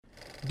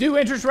Do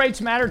interest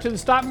rates matter to the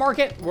stock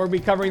market? We'll be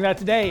covering that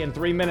today in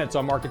 3 minutes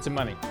on Markets and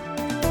Money.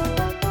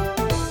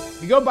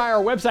 If you go by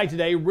our website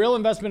today,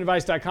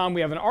 realinvestmentadvice.com,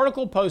 we have an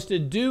article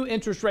posted, Do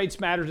Interest Rates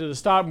Matter to the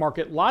Stock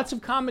Market? Lots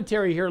of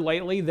commentary here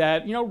lately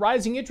that,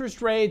 rising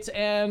interest rates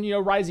and,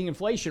 rising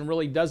inflation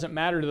really doesn't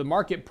matter to the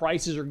market.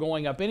 Prices are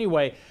going up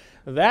anyway.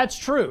 That's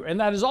true. And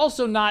that is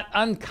also not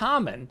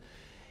uncommon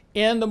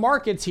in the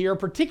markets here,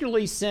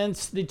 particularly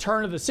since the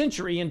turn of the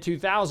century in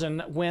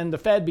 2000, when the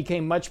Fed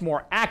became much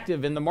more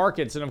active in the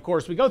markets. And of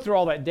course, we go through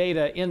all that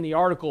data in the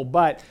article,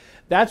 but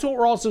that's what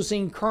we're also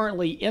seeing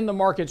currently in the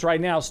markets right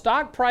now.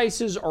 Stock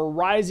prices are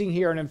rising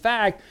here. And in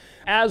fact,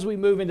 as we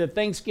move into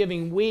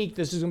Thanksgiving week,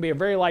 this is going to be a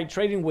very light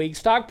trading week.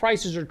 Stock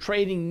prices are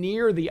trading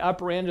near the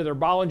upper end of their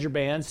Bollinger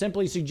Band,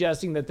 simply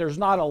suggesting that there's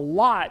not a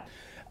lot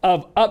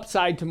of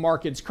upside to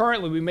markets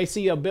currently. We may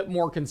see a bit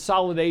more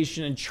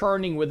consolidation and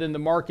churning within the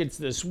markets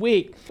this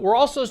week. We're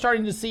also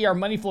starting to see our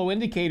money flow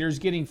indicators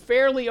getting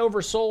fairly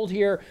oversold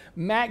here.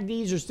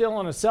 MACDs are still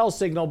on a sell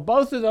signal.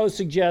 Both of those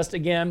suggest,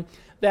 again,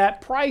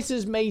 that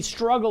prices may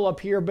struggle up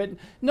here, but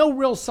no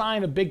real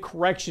sign of big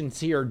corrections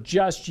here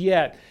just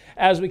yet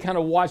as we kind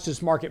of watch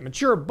this market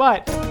mature.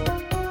 But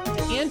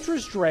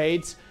interest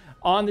rates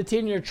on the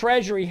 10-year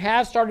Treasury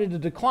have started to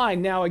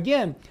decline. Now,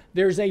 again,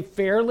 there's a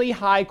fairly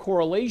high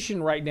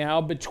correlation right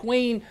now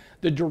between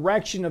the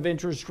direction of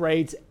interest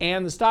rates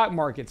and the stock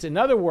markets. In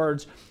other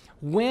words,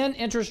 when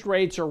interest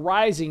rates are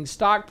rising,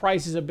 stock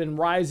prices have been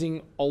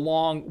rising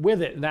along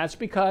with it. And that's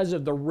because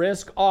of the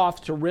risk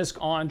off to risk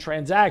on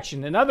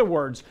transaction. In other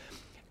words,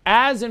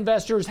 as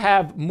investors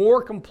have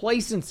more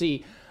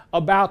complacency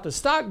about the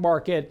stock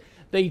market,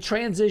 they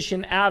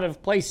transition out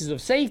of places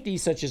of safety,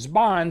 such as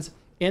bonds,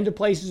 into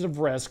places of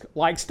risk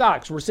like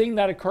stocks. We're seeing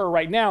that occur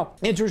right now.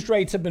 Interest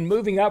rates have been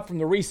moving up from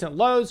the recent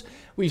lows.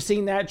 We've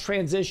seen that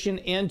transition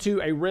into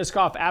a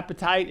risk-off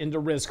appetite, into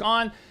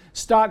risk-on.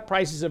 Stock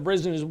prices have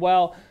risen as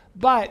well.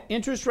 But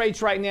interest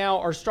rates right now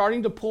are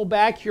starting to pull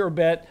back here a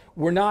bit.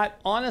 We're not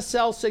on a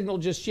sell signal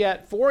just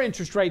yet for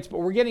interest rates, but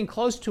we're getting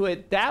close to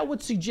it. That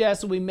would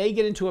suggest that we may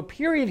get into a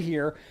period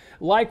here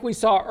like we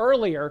saw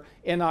earlier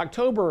in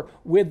October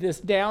with this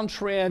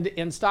downtrend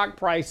in stock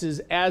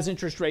prices as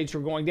interest rates are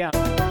going down.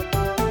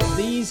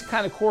 These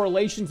kind of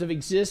correlations have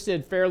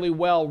existed fairly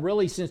well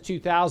really since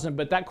 2000,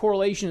 but that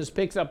correlation has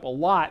picked up a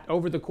lot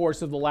over the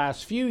course of the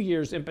last few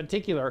years in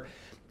particular,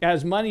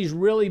 as money's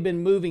really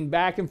been moving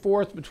back and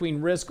forth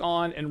between risk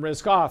on and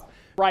risk off.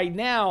 Right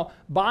now,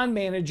 bond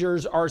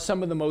managers are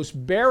some of the most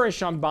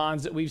bearish on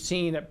bonds that we've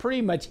seen at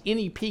pretty much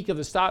any peak of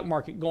the stock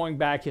market going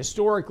back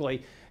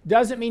historically.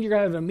 Doesn't mean you're going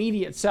to have an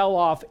immediate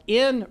sell-off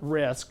in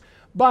risk,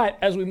 but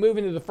as we move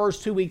into the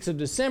first 2 weeks of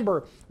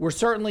December, we're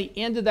certainly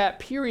into that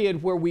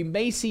period where we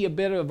may see a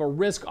bit of a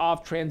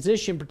risk-off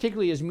transition,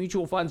 particularly as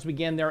mutual funds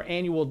begin their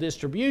annual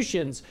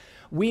distributions.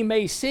 We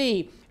may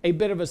see a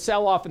bit of a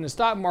sell-off in the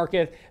stock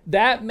market.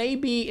 That may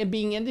be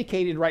being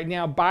indicated right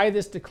now by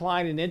this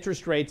decline in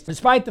interest rates,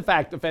 despite the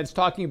fact the Fed's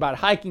talking about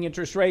hiking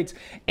interest rates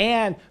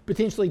and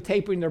potentially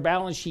tapering their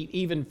balance sheet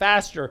even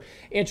faster.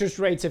 Interest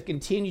rates have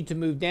continued to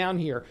move down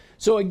here.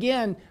 So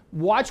again,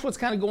 watch what's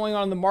kind of going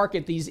on in the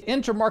market. These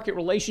intermarket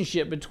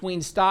relationship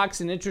between stocks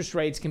and interest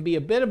rates can be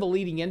a bit of a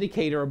leading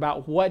indicator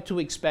about what to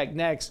expect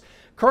next.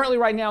 Currently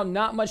right now,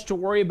 not much to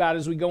worry about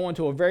as we go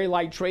into a very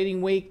light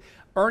trading week.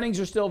 Earnings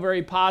are still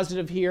very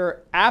positive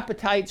here.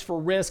 Appetites for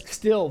risk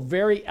still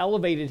very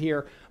elevated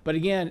here. But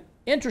again,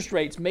 interest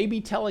rates may be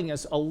telling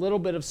us a little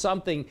bit of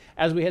something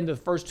as we head into the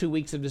first 2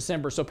 weeks of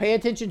December. So pay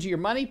attention to your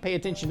money, pay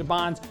attention to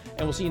bonds,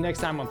 and we'll see you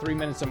next time on 3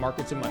 Minutes of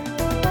Markets and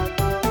Money.